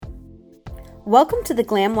Welcome to the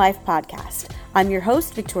Glam Life Podcast. I'm your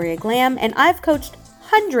host, Victoria Glam, and I've coached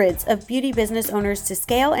hundreds of beauty business owners to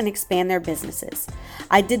scale and expand their businesses.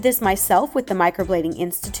 I did this myself with the Microblading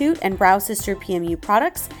Institute and Brow Sister PMU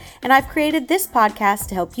products, and I've created this podcast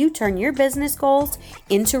to help you turn your business goals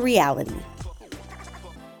into reality.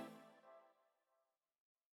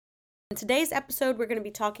 In today's episode, we're going to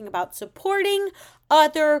be talking about supporting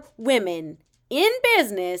other women in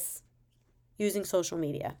business using social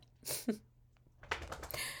media.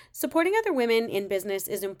 Supporting other women in business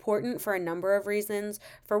is important for a number of reasons.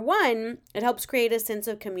 For one, it helps create a sense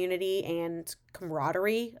of community and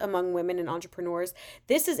camaraderie among women and entrepreneurs.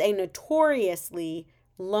 This is a notoriously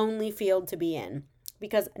lonely field to be in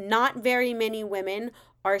because not very many women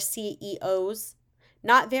are CEOs.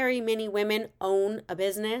 Not very many women own a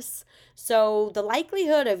business. So the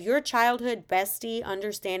likelihood of your childhood bestie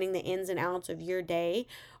understanding the ins and outs of your day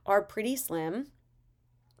are pretty slim.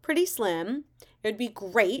 It would be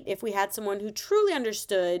great if we had someone who truly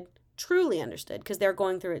understood, because they're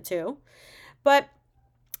going through it too. But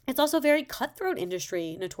it's also a very cutthroat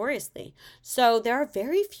industry, notoriously. So there are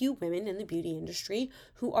very few women in the beauty industry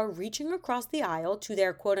who are reaching across the aisle to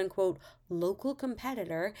their quote-unquote local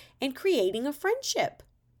competitor and creating a friendship.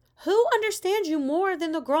 Who understands you more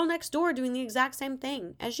than the girl next door doing the exact same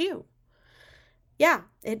thing as you? Yeah,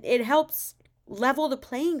 it helps level the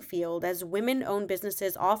playing field, as women-owned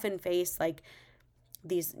businesses often face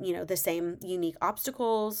these, the same unique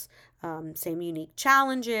obstacles, same unique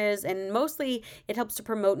challenges, and mostly it helps to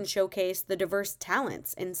promote and showcase the diverse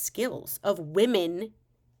talents and skills of women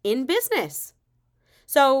in business.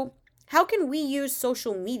 So how can we use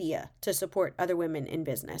social media to support other women in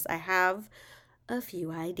business? I have a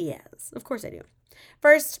few ideas. Of course I do.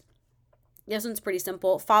 First, this one's pretty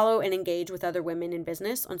simple. Follow and engage with other women in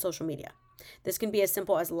business on social media. This can be as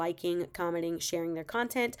simple as liking, commenting, sharing their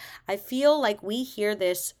content. I feel like we hear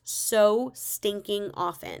this so stinking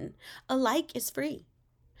often. A like is free.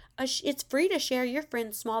 It's free to share your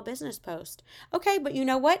friend's small business post. Okay, but you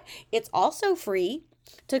know what? It's also free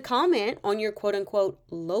to comment on your quote-unquote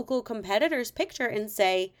local competitor's picture and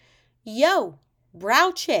say, yo,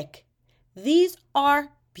 brow chick, these are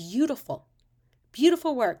beautiful.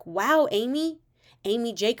 Beautiful work. Wow, Amy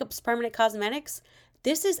Jacobs Permanent Cosmetics.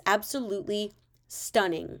 This is absolutely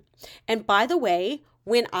stunning. And by the way,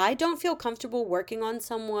 when I don't feel comfortable working on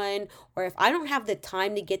someone, or if I don't have the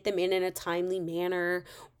time to get them in a timely manner,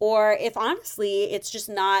 or if honestly it's just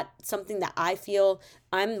not something that I feel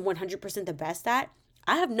I'm 100% the best at,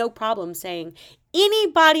 I have no problem saying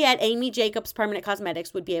anybody at Amy Jacobs Permanent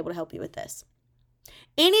Cosmetics would be able to help you with this.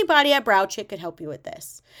 Anybody at Brow Chick could help you with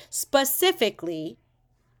this. Specifically,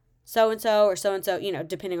 so-and-so or so-and-so,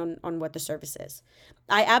 depending on what the service is.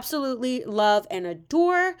 I absolutely love and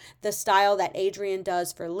adore the style that Adrienne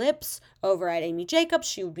does for lips over at Amy Jacobs.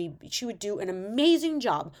 She would do an amazing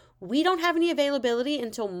job. We don't have any availability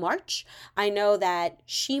until March. I know that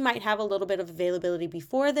she might have a little bit of availability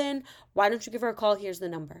before then. Why don't you give her a call? Here's the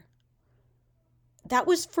number. That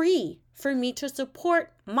was free for me to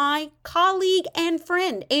support my colleague and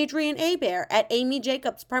friend, Adrienne Hebert at Amy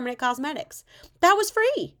Jacobs Permanent Cosmetics. That was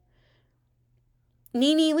free.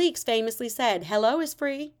 Nene Leakes famously said, hello is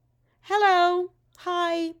free. Hello.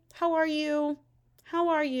 Hi. How are you? How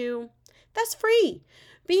are you? That's free.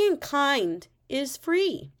 Being kind is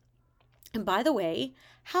free. And by the way,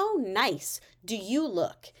 how nice do you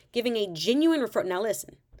look giving a genuine referral? Now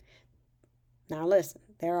listen.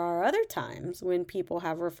 There are other times when people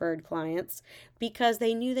have referred clients because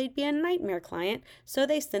they knew they'd be a nightmare client, so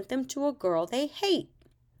they sent them to a girl they hate.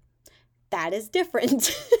 That is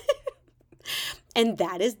different. And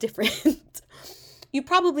that is different. You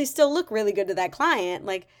probably still look really good to that client.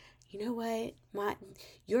 Like, you know what?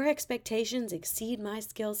 Your expectations exceed my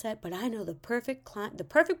skill set, but I know the perfect client, the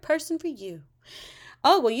perfect person for you.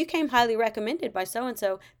 Oh, well, you came highly recommended by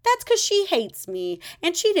so-and-so. That's because she hates me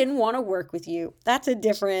and she didn't want to work with you. That's a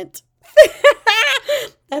different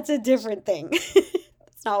thing.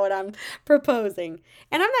 That's not what I'm proposing.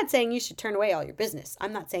 And I'm not saying you should turn away all your business.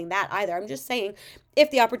 I'm not saying that either. I'm just saying if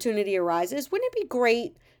the opportunity arises, wouldn't it be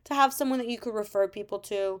great to have someone that you could refer people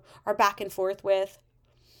to or back and forth with?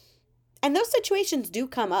 And those situations do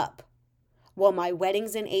come up. Well, my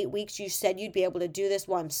wedding's in 8 weeks. You said you'd be able to do this.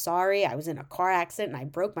 Well, I'm sorry. I was in a car accident and I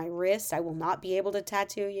broke my wrist. I will not be able to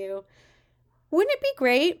tattoo you. Wouldn't it be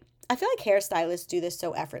great? I feel like hairstylists do this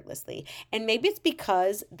so effortlessly. And maybe it's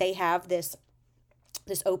because they have this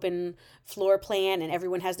open floor plan and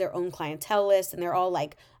everyone has their own clientele list and they're all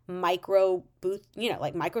like micro booth,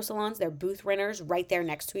 like micro salons. They're booth renters right there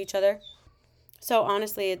next to each other. So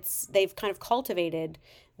honestly, they've kind of cultivated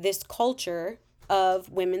this culture of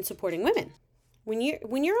women supporting women. When you're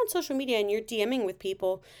on social media and you're DMing with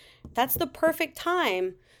people, that's the perfect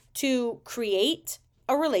time to create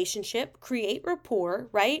a relationship, create rapport,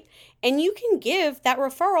 right? And you can give that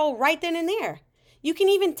referral right then and there. You can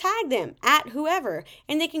even tag them at whoever,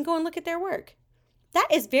 and they can go and look at their work. That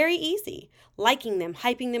is very easy. Liking them,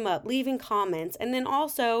 hyping them up, leaving comments, and then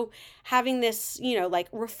also having this,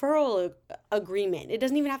 like referral agreement. It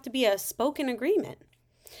doesn't even have to be a spoken agreement.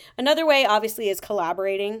 Another way, obviously, is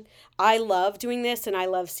collaborating. I love doing this, and I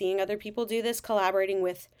love seeing other people do this, collaborating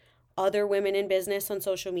with other women in business on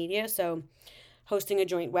social media. So hosting a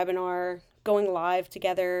joint webinar, going live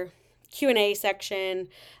together, Q&A section,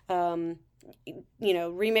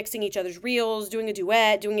 remixing each other's reels, doing a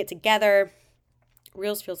duet, doing it together.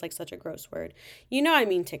 Reels feels like such a gross word. I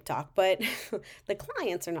mean TikTok, but the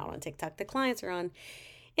clients are not on TikTok. The clients are on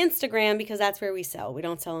Instagram because that's where we sell. We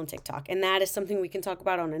don't sell on TikTok. And that is something we can talk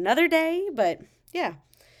about on another day. But yeah,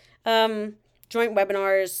 joint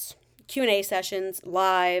webinars, Q&A sessions,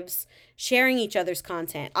 lives, sharing each other's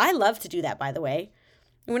content. I love to do that, by the way.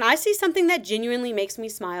 When I see something that genuinely makes me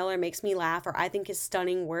smile or makes me laugh or I think is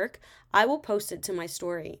stunning work, I will post it to my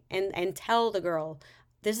story and tell the girl,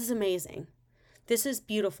 this is amazing. This is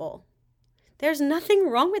beautiful. There's nothing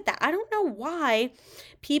wrong with that. I don't know why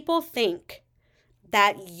people think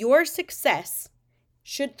that your success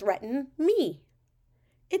should threaten me.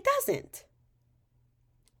 It doesn't.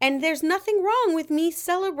 And there's nothing wrong with me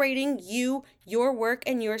celebrating you, your work,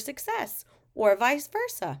 and your success, or vice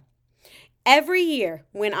versa. Every year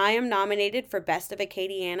when I am nominated for Best of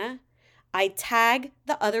Acadiana, I tag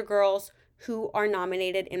the other girls who are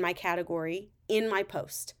nominated in my category in my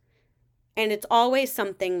post. And it's always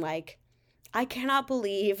something like, I cannot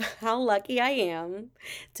believe how lucky I am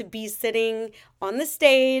to be sitting on the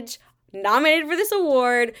stage, nominated for this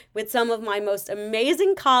award with some of my most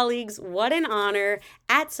amazing colleagues. What an honor.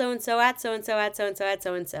 At so-and-so, at so-and-so, at so-and-so, at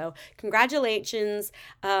so-and-so. Congratulations.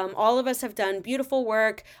 All of us have done beautiful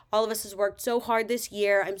work. All of us has worked so hard this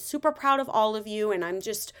year. I'm super proud of all of you, and I'm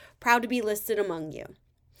just proud to be listed among you.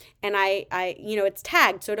 And I it's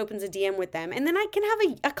tagged, so it opens a DM with them. And then I can have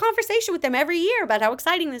a conversation with them every year about how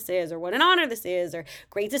exciting this is, or what an honor this is, or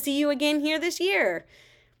great to see you again here this year.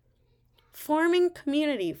 Forming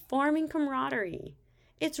community, forming camaraderie.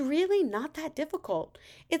 It's really not that difficult.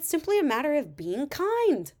 It's simply a matter of being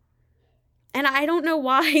kind. And I don't know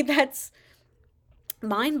why that's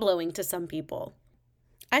mind-blowing to some people.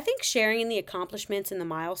 I think sharing in the accomplishments and the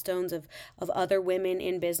milestones of other women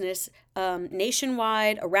in business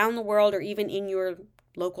nationwide, around the world, or even in your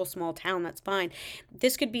local small town, that's fine.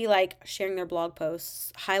 This could be like sharing their blog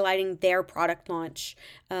posts, highlighting their product launch,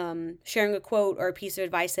 sharing a quote or a piece of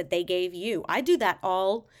advice that they gave you. I do that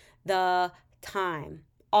all the time.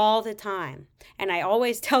 And I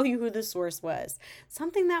always tell you who the source was.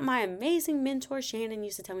 Something that my amazing mentor Shannon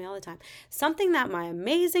used to tell me all the time. Something that my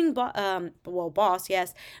amazing boss,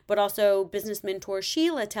 yes, but also business mentor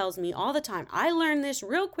Sheila tells me all the time. I learned this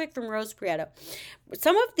real quick from Rose Prieto.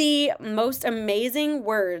 Some of the most amazing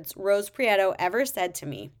words Rose Prieto ever said to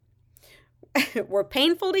me were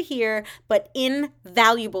painful to hear, but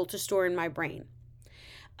invaluable to store in my brain.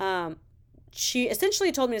 She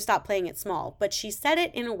essentially told me to stop playing it small, but she said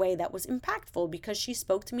it in a way that was impactful because she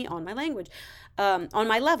spoke to me on my language, on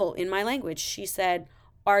my level, in my language. She said,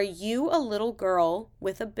 are you a little girl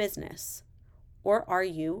with a business, or are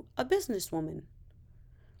you a businesswoman?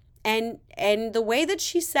 And the way that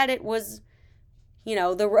she said it was,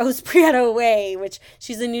 the Rose Prieto way, which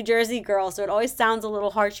she's a New Jersey girl, so it always sounds a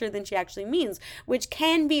little harsher than she actually means, which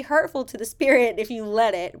can be hurtful to the spirit if you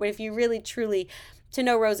let it, but if you really, truly, to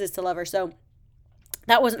know Rose is to love her. So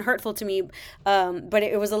that wasn't hurtful to me, but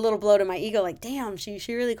it was a little blow to my ego, like, damn, she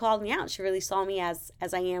really called me out. She really saw me as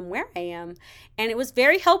I am, where I am. And it was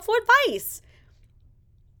very helpful advice.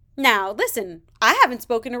 Now, listen, I haven't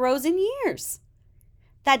spoken to Rose in years.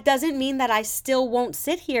 That doesn't mean that I still won't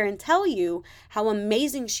sit here and tell you how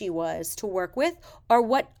amazing she was to work with or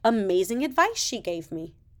what amazing advice she gave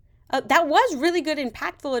me. That was really good,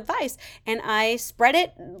 impactful advice. And I spread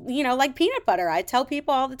it, like peanut butter. I tell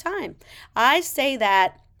people all the time. I say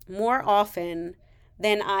that more often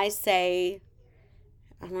than I say,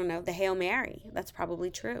 I don't know, the Hail Mary. That's probably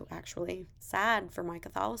true, actually. Sad for my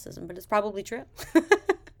Catholicism, but it's probably true.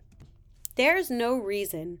 There's no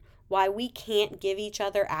reason why we can't give each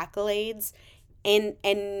other accolades, and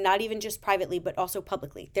not even just privately, but also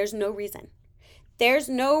publicly. There's no reason. There's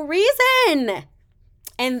no reason.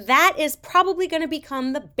 And that is probably going to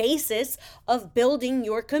become the basis of building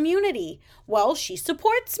your community. Well, she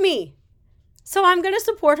supports me, so I'm going to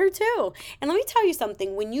support her too. And let me tell you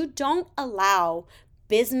something. When you don't allow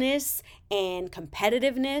business and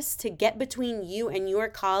competitiveness to get between you and your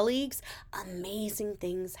colleagues, amazing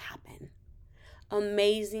things happen.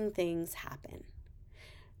 Amazing things happen.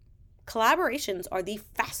 Collaborations are the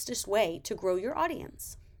fastest way to grow your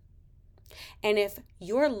audience. And if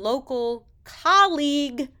your local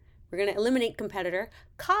colleague, we're going to eliminate competitor,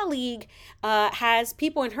 colleague has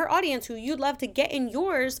people in her audience who you'd love to get in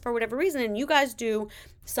yours for whatever reason, and you guys do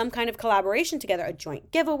some kind of collaboration together, a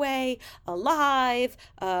joint giveaway, a live,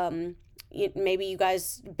 maybe you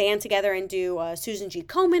guys band together and do a Susan G.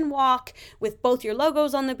 Komen walk with both your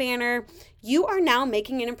logos on the banner, you are now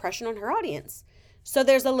making an impression on her audience. So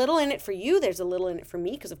there's a little in it for you. There's a little in it for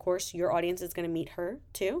me because, of course, your audience is going to meet her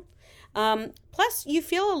too. Plus, you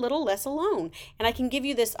feel a little less alone. And I can give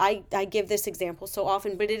you this, I give this example so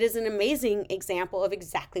often, but it is an amazing example of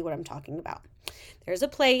exactly what I'm talking about. There's a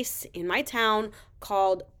place in my town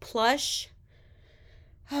called Plush.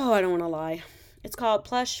 Oh, I don't want to lie. It's called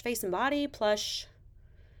Plush Face and Body, Plush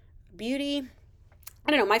Beauty. I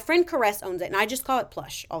don't know. My friend Caress owns it, and I just call it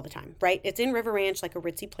Plush all the time, right? It's in River Ranch, like a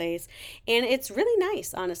ritzy place, and it's really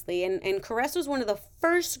nice, honestly. And Caress was one of the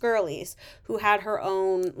first girlies who had her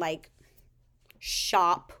own, like,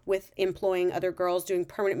 shop with employing other girls doing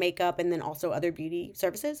permanent makeup and then also other beauty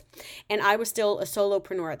services. And I was still a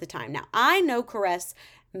solopreneur at the time. Now, I know Caress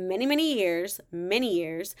many years,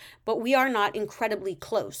 but we are not incredibly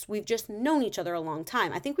close. We've just known each other a long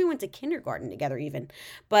time. I think we went to kindergarten together even.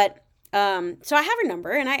 But so I have her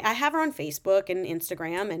number, and I have her on Facebook and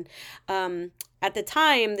Instagram. And at the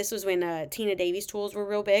time, this was when Tina Davies tools were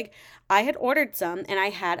real big. I had ordered some, and I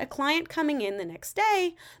had a client coming in the next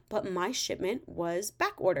day, but my shipment was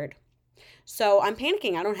back ordered. So I'm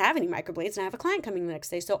panicking. I don't have any microblades, and I have a client coming the next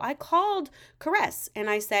day. So I called Caress, and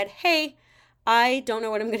I said, hey, I don't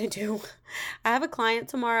know what I'm going to do. I have a client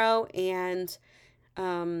tomorrow, and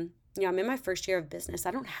I'm in my first year of business.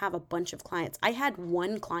 I don't have a bunch of clients. I had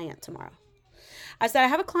one client tomorrow. I said, I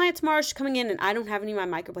have a client tomorrow. She's coming in, and I don't have any of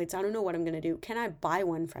my microblades. I don't know what I'm going to do. Can I buy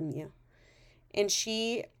one from you? And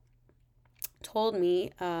she told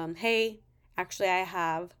me, hey, actually, I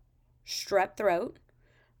have strep throat.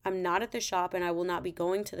 I'm not at the shop, and I will not be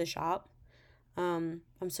going to the shop. I'm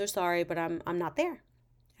so sorry, but I'm not there.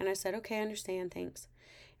 And I said, okay, I understand. Thanks.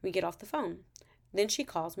 We get off the phone. Then she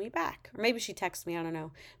calls me back, or maybe she texts me, I don't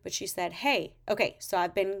know. But she said, hey, okay, so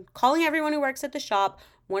I've been calling everyone who works at the shop.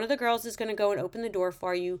 One of the girls is going to go and open the door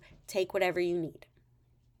for you. Take whatever you need.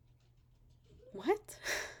 What?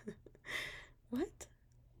 What?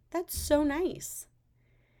 That's so nice.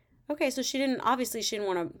 Okay, so she didn't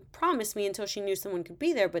want to promise me until she knew someone could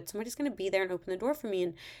be there, but somebody's going to be there and open the door for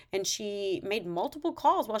me. And she made multiple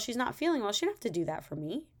calls while she's not feeling well. She didn't have to do that for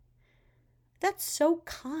me. That's so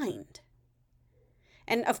kind.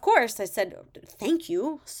 And of course, I said, thank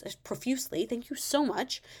you profusely. Thank you so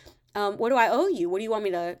much. What do I owe you? What do you want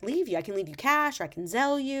me to leave you? I can leave you cash, or I can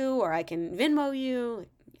Zelle you, or I can Venmo you.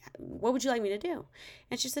 What would you like me to do?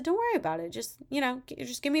 And she said, don't worry about it. Just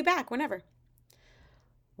give me back whenever.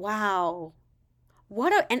 Wow.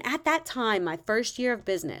 And at that time, my first year of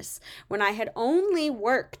business, when I had only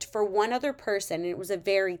worked for one other person, and it was a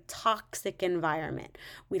very toxic environment.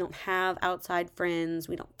 We don't have outside friends.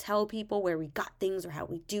 We don't tell people where we got things or how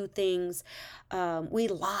we do things. We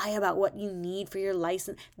lie about what you need for your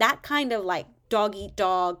license. That kind of like dog eat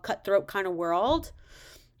dog, cutthroat kind of world,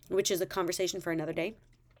 which is a conversation for another day.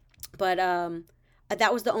 But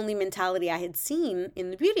that was the only mentality I had seen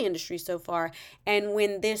in the beauty industry so far. And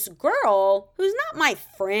when this girl, who's not my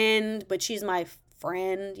friend, but she's my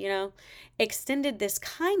friend, extended this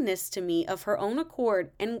kindness to me of her own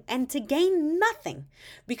accord and to gain nothing,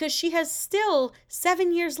 because she has still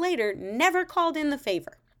 7 years later never called in the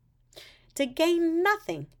favor. To gain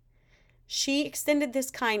nothing, she extended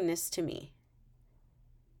this kindness to me.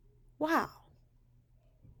 Wow.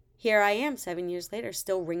 Here I am 7 years later,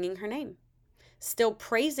 still ringing her name. Still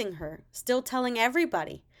praising her, still telling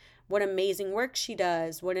everybody what amazing work she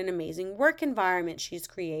does, what an amazing work environment she's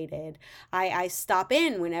created. I stop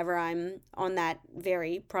in whenever I'm on that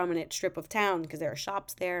very prominent strip of town, because there are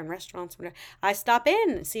shops there and restaurants. Whatever. I stop in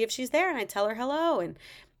and see if she's there, and I tell her hello. And,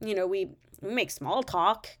 we make small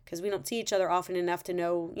talk because we don't see each other often enough to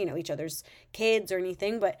know, each other's kids or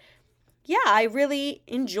anything. But yeah, I really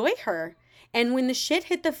enjoy her. And when the shit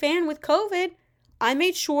hit the fan with COVID, I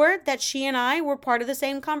made sure that she and I were part of the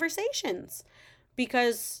same conversations,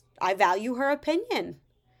 because I value her opinion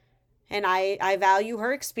and I value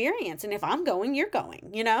her experience. And if I'm going, you're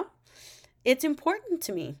going, It's important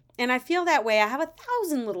to me. And I feel that way. I have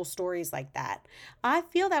 1,000 little stories like that. I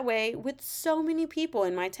feel that way with so many people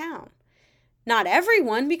in my town. Not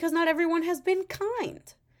everyone, because not everyone has been kind.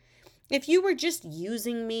 If you were just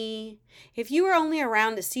using me, if you were only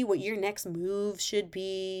around to see what your next move should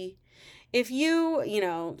be, if you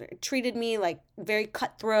treated me like very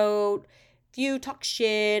cutthroat, if you talk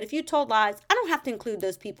shit, if you told lies, I don't have to include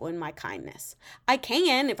those people in my kindness. I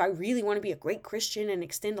can if I really want to be a great Christian and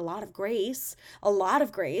extend a lot of grace,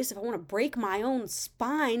 if I want to break my own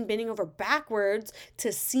spine, bending over backwards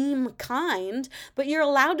to seem kind, but you're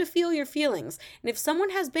allowed to feel your feelings. And if someone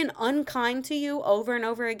has been unkind to you over and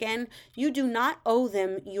over again, you do not owe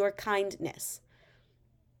them your kindness.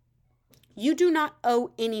 You do not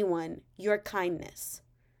owe anyone your kindness.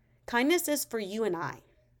 Kindness is for you and I.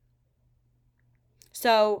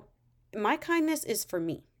 So my kindness is for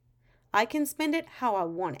me. I can spend it how I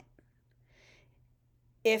want it.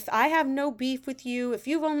 If I have no beef with you, if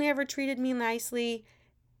you've only ever treated me nicely,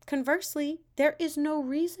 conversely, there is no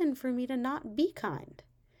reason for me to not be kind.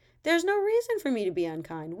 There's no reason for me to be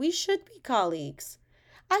unkind. We should be colleagues.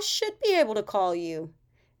 I should be able to call you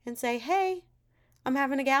and say, hey, I'm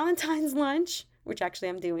having a Galentine's lunch, which actually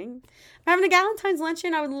I'm doing. I'm having a Galentine's lunch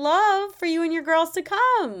and I would love for you and your girls to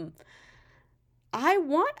come. I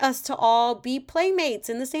want us to all be playmates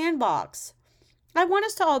in the sandbox. I want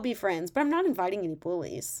us to all be friends, but I'm not inviting any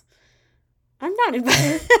bullies. I'm not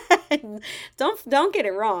inviting. Don't get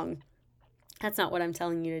it wrong. That's not what I'm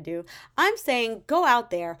telling you to do. I'm saying go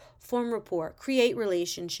out there, form rapport, create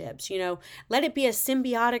relationships, let it be a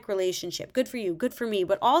symbiotic relationship. Good for you, good for me,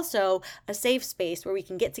 but also a safe space where we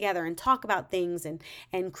can get together and talk about things and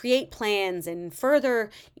create plans and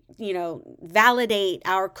further, validate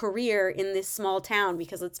our career in this small town.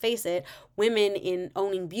 Because let's face it, women in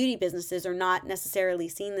owning beauty businesses are not necessarily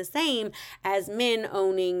seen the same as men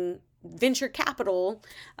owning venture capital.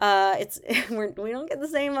 We don't get the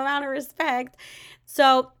same amount of respect.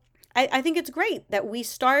 So I think it's great that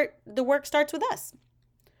the work starts with us.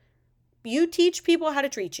 You teach people how to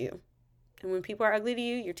treat you. And when people are ugly to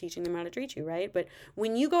you, you're teaching them how to treat you, right? But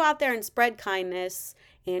when you go out there and spread kindness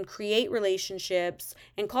and create relationships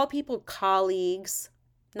and call people colleagues,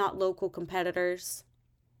 not local competitors,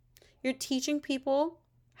 you're teaching people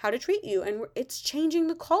how to treat you. And it's changing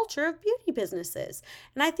the culture of beauty businesses.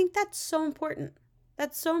 And I think that's so important.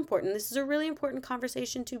 That's so important. This is a really important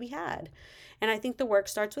conversation to be had. And I think the work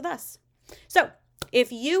starts with us. So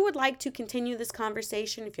if you would like to continue this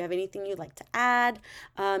conversation, if you have anything you'd like to add,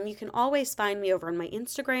 you can always find me over on my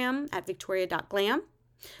Instagram at victoria.glam.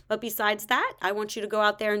 But besides that, I want you to go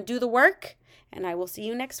out there and do the work, and I will see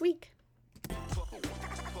you next week.